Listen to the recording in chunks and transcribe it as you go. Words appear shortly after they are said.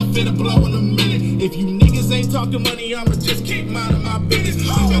finna blow in a minute. If you niggas ain't talking money, I'ma just keep minding my business.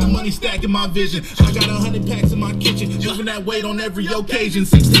 I got the money stacked in my vision. I got 100 packs in my kitchen. Moving that weight on every occasion.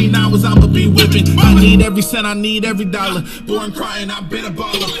 16 hours, I'ma be whipping. I need every cent, I need every dollar. Born crying, I've been a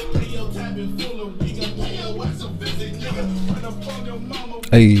baller.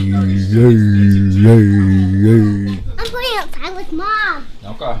 Hey, hey, hey. I'm playing outside with Mom.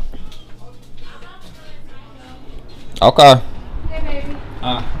 Okay. Okay. Hey, baby.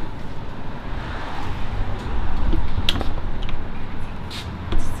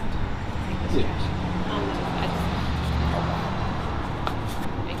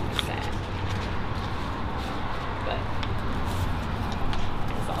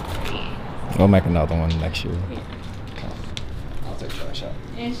 We'll make another one next year. Yeah. I'll take a shot.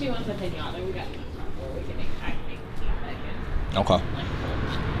 And she wants a pinata. We got enough where we can make back in. Okay.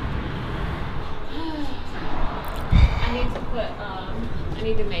 I need to put I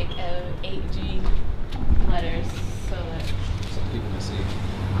need to make 8G letters so that people can see.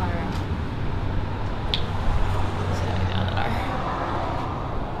 our down at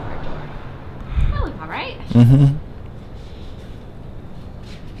our door. That look alright. Mm-hmm.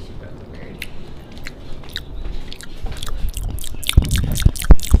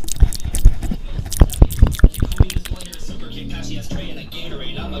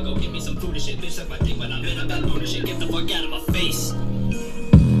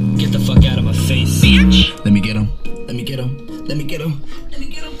 Get the fuck out of my face. Bitch. Let me get him. Let me get him. Let me get him. Let me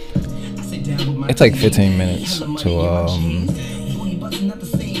get him. It takes 15 minutes to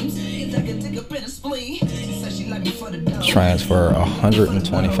transfer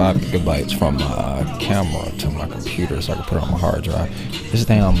 125 gigabytes from my camera to my computer so I can put it on my hard drive. This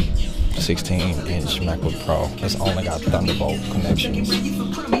damn 16-inch MacBook Pro has only got Thunderbolt connections.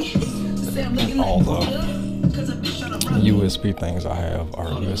 And all the USB things I have are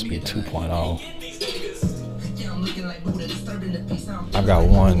USB 2.0. I've got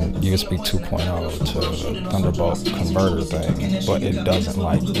one USB 2.0 to the Thunderbolt converter thing, but it doesn't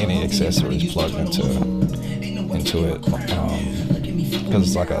like any accessories plugged into it because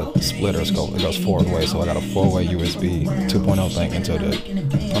it's like a splitter scope. It goes forward way, so I got a 4-way USB 2.0 thing into the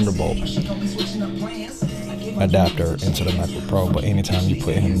Thunderbolt adapter into the MacBook Pro. But anytime you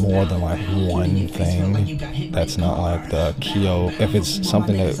put in more than like one thing that's not like the Keo, if it's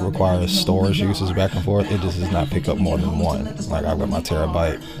something that requires storage uses back and forth, it just does not pick up more than one. Like I've got my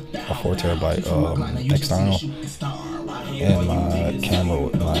terabyte, a 4 terabyte external, and my camera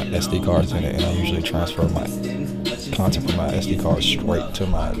with my SD cards in it, and I usually transfer my content from my SD card straight to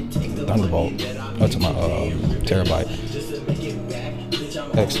my Thunderbolt or to my terabyte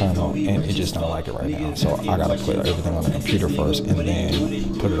external, and it just don't like it right now. So I gotta put everything on the computer first and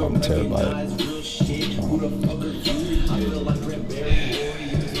then put it on the terabyte.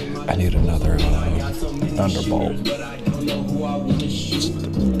 I need another Thunderbolt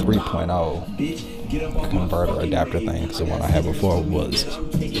 3.0 converter adapter thing, because the one I had before was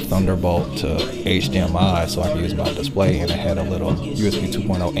Thunderbolt to HDMI, so I could use my display, and it had a little USB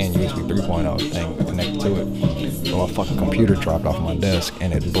 2.0 and USB 3.0 thing connected to it. So my fucking computer dropped off my desk,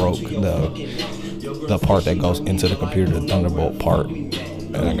 and it broke the part that goes into the computer, the Thunderbolt part, and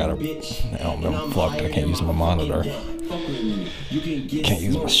I got I'm fucked. I can't use my monitor. Can't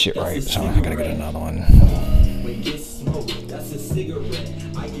use my shit right, so I gotta get another one.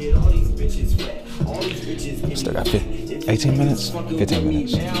 Still got 18 minutes? 15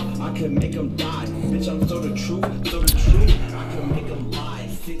 minutes. I could make them die. Bitch, I'm so the truth. I could make them lie.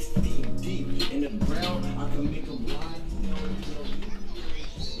 16 deep in the ground. I could make them lie.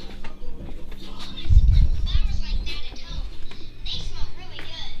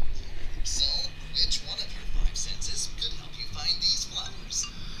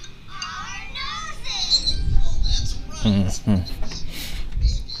 Mm-hmm.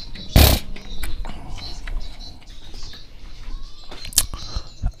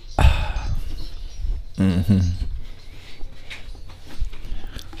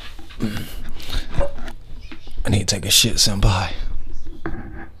 I need to take a shit, senpai.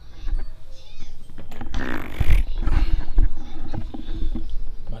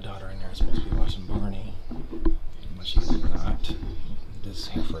 My daughter in there is supposed to be watching Barney, but she's not. This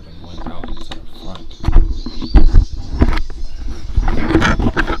heifer then went out into the front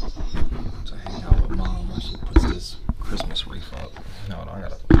to hang out with Mom while she puts this Christmas wreath up. No, I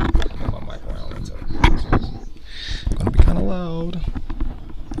gotta move my mic around until it's gonna be kind of loud.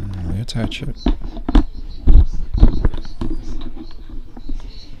 Reattach it.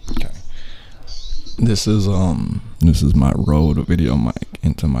 Okay. This is my Rode video mic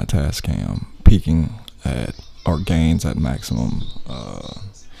into my Tascam, peaking at or gains at maximum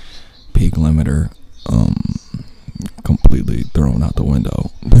speed limiter completely thrown out the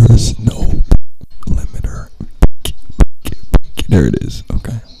window. There is no limiter. There it is.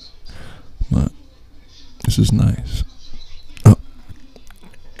 Okay. But this is nice. Oh.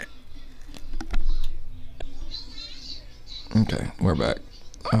 Okay, we're back.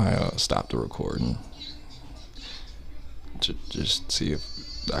 I stopped the recording to just see if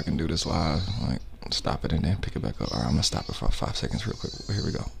I can do this live. Like, stop it and then pick it back up. Alright, I'm gonna stop it for 5 seconds real quick. Here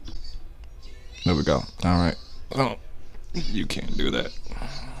we go. There we go. Alright. Oh, you can't do that.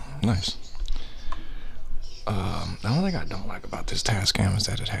 Nice. The only thing I don't like about this Tascam is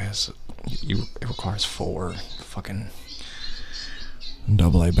that it requires 4 fucking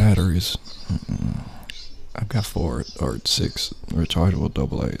AA batteries. I've got 4 or 6 rechargeable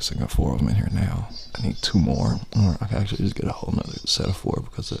AA's. I got 4 of them in here now. I need 2 more, or I can actually just get a whole nother set of 4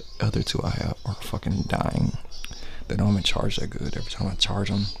 because the other 2 I have are fucking dying. They don't even charge that good. Every time I charge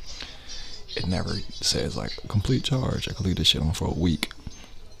them, it never says like complete charge. I can leave this shit on for a week,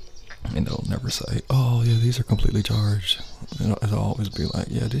 and they'll never say, "Oh yeah, these are completely charged." It'll always be like,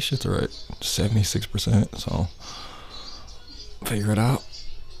 "Yeah, these shits are at 76%." So figure it out.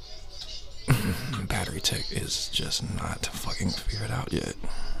 Battery tech is just not fucking figured out yet.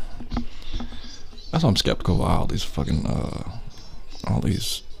 That's why I'm skeptical of all these fucking all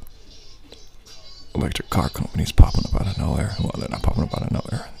these electric car companies popping up out of nowhere. Well, they're not popping up out of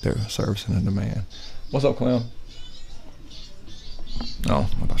nowhere. They're servicing the demand. What's up, Clem? No,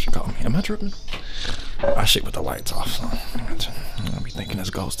 I thought she called me. Am I tripping? I shit with the lights off, so I'll be thinking there's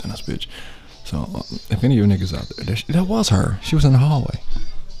ghosts in this bitch. So if any of you niggas out there, that was her. She was in the hallway.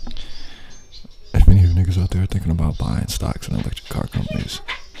 If any of you niggas out there thinking about buying stocks in electric car companies,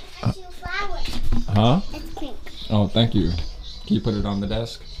 huh? It's pink. Oh, thank you. Can you put it on the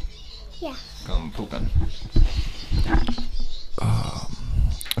desk? Yeah. Come pooping.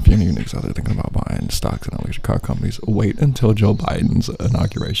 If any of you niggas out there thinking about buying stocks in electric car companies, wait until Joe Biden's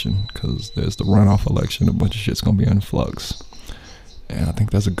inauguration, because there's the runoff election. A bunch of shit's gonna be in flux, and I think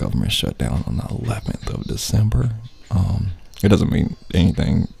there's a government shutdown on the 11th of December. It doesn't mean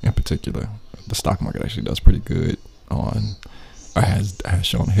anything in particular. The stock market actually does pretty good on, or has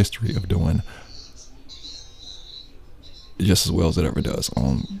shown a history of doing just as well as it ever does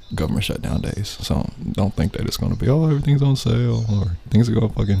on government shutdown days. So don't think that it's going to be, oh, everything's on sale or things are going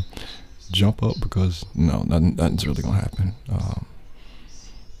to fucking jump up, because no, nothing's really going to happen.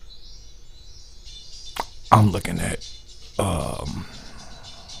 I'm looking at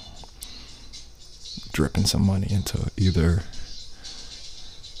dripping some money into either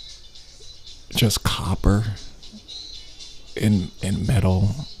just copper in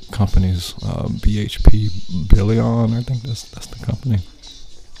metal companies, BHP Billion, I think that's the company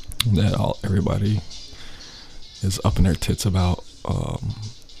that everybody is up in their tits about. I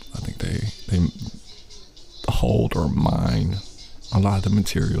think they hold or mine a lot of the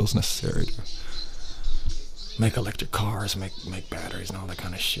materials necessary to make electric cars, make batteries and all that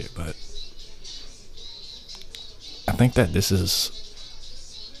kind of shit. But I think that this is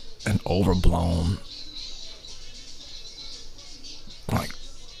an overblown like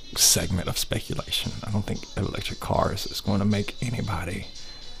segment of speculation. I don't think electric cars is going to make anybody's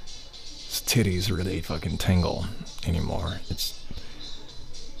titties really fucking tingle anymore. It's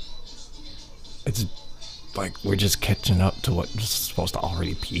like we're just catching up to what's supposed to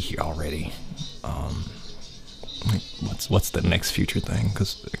already be here already. Like what's the next future thing?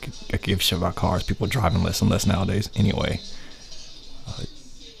 Because I give a shit about cars. People driving less and less nowadays anyway.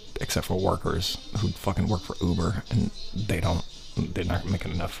 Except for workers who fucking work for Uber, and they're not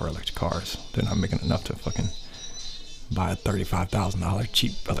making enough for electric cars. They're not making enough to fucking buy a $35,000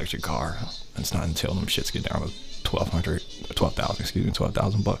 cheap electric car. And it's not until them shits get down to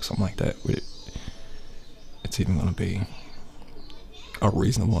 $12,000, something like that. It's even gonna be a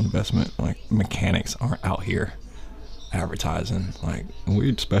reasonable investment. Like, mechanics aren't out here advertising like,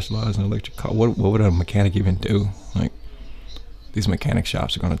 we specialize in electric car. What would a mechanic even do? Like, these mechanic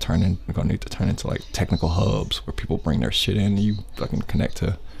shops are gonna need to turn into like technical hubs where people bring their shit in and you fucking connect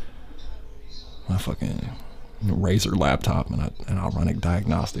to my fucking Razer laptop and I'll run a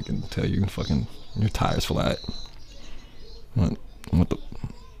diagnostic and tell you fucking your tire's flat.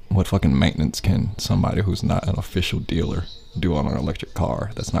 What fucking maintenance can somebody who's not an official dealer do on an electric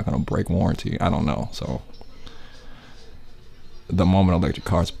car that's not gonna break warranty? I don't know. So the moment electric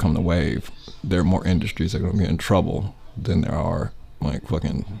cars become the wave, there are more industries that are gonna be in trouble than there are like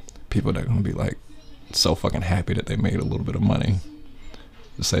fucking people that are gonna be like so fucking happy that they made a little bit of money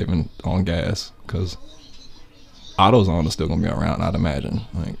saving on gas, because AutoZone is still gonna be around, I'd imagine.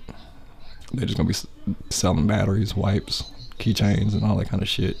 Like, they're just gonna be selling batteries, wipes, keychains and all that kind of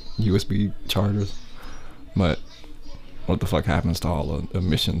shit, USB chargers. But what the fuck happens to all the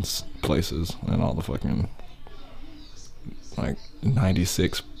emissions places and all the fucking like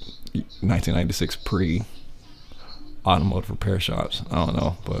 1996 pre automotive repair shops? I don't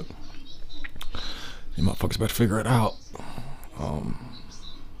know, but you motherfuckers better figure it out.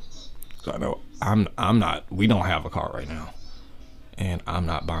 So I know I'm not. We don't have a car right now, and I'm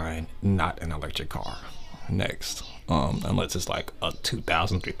not buying not an electric car next, unless it's like a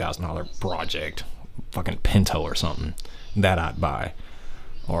 $2,000, $3,000 project, fucking Pinto or something that I'd buy,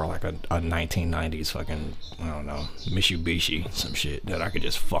 or like a 1990s fucking, I don't know, Mitsubishi, some shit that I could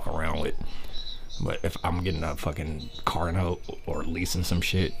just fuck around with. But if I'm getting a fucking car note or leasing some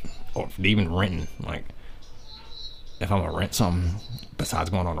shit, or even renting, like, if I'm gonna rent something besides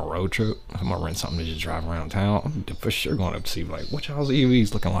going on a road trip, if I'm gonna rent something to just drive around town, I'm for sure going to see like what y'all's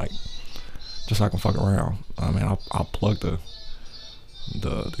EVs looking like, just so I can fuck around. I mean, I'll plug the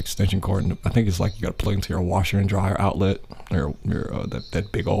extension cord, and I think it's like you gotta plug into your washer and dryer outlet, or your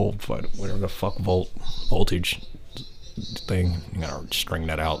that big old whatever the fuck voltage thing. You gotta string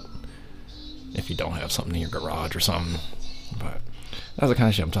that out if you don't have something in your garage or something. But that's the kind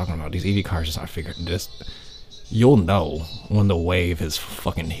of shit I'm talking about. These EV cars, just I figured this. You'll know when the wave has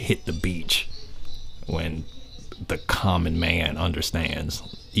fucking hit the beach, when the common man understands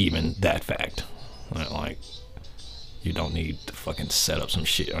even that fact. Like, you don't need to fucking set up some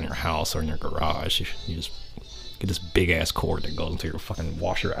shit on your house or in your garage. You just get this big ass cord that goes into your fucking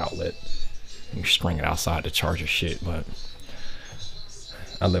washer outlet, and you string it outside to charge your shit. But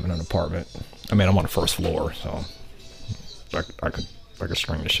I live in an apartment. I mean, I'm on the first floor, so I could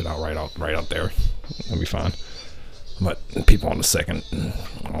string this shit out right out there. That'd be fine. But people on the second,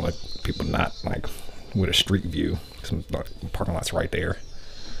 all the people not like with a street view, some parking lot's right there.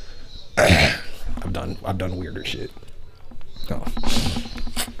 I've done weirder shit. So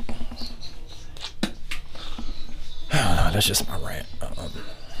I don't know, that's just my rant.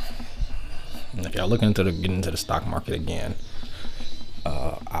 If y'all looking to get into the stock market again,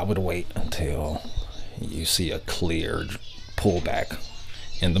 I would wait until you see a clear pullback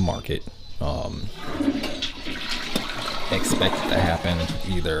in the market. Expect it to happen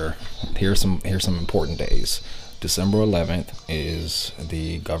either. Here's some important days. December 11th is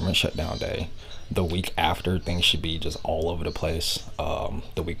the government shutdown day. The week after, things should be just all over the place.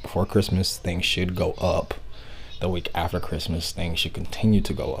 The week before Christmas, things should go up. The week after Christmas, things should continue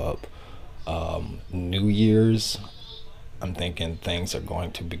to go up. New Year's, I'm thinking things are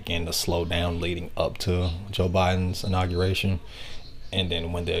going to begin to slow down leading up to Joe Biden's inauguration. And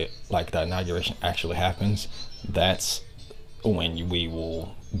then when the inauguration actually happens, that's when we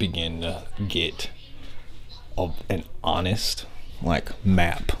will begin to get an honest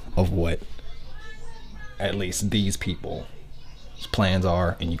map of what at least these people's plans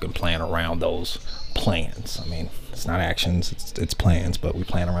are, and you can plan around those plans. I mean, it's not actions, it's plans, but we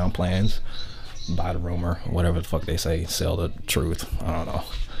plan around plans. Buy the rumor, whatever the fuck they say, sell the truth. I don't know.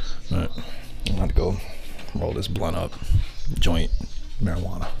 But I'm about to go roll this blunt up, joint,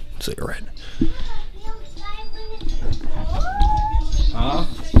 marijuana, cigarette. Huh?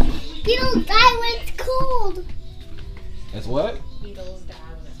 Beetles die when it's cold. It's what? Beetles die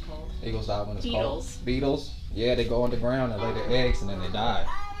when it's cold. Eagles die when it's cold. Beetles. Beetles? Yeah, they go underground and lay their eggs and then they die.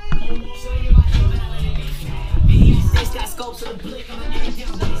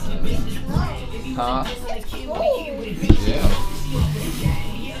 Huh? Yeah.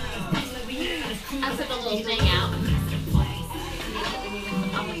 I put the little thing out.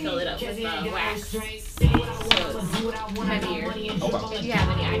 I'm gonna fill it up with wax. So it's heavier. Okay. If you have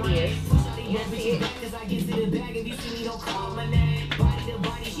any ideas.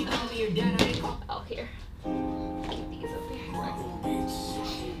 Oh, here. Keep these over here.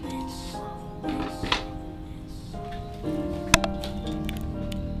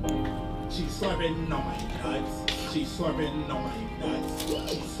 She's slurping on my nuts. She's slurping on my nuts.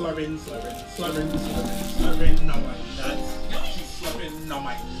 She's slurping, slurping, slurping, slurping, slurping on my nuts. She's slurping on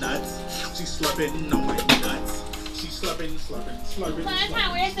my nuts. She's slurping on my nuts. She's slurping, slurping, slurping.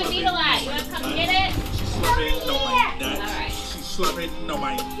 Clementine, where's the beetle at? You wanna come get it? She's slurping on my nuts. Alright. She's slurping on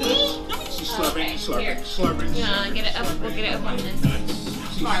my nuts. She's slurping, Okay, slurping, here. slurping. You wanna get it up? We'll get it up on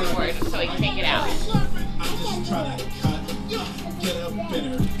this cardboard so we can take it out. I'm just trying to cut, get up in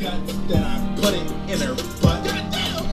her gut, then I put it in her butt.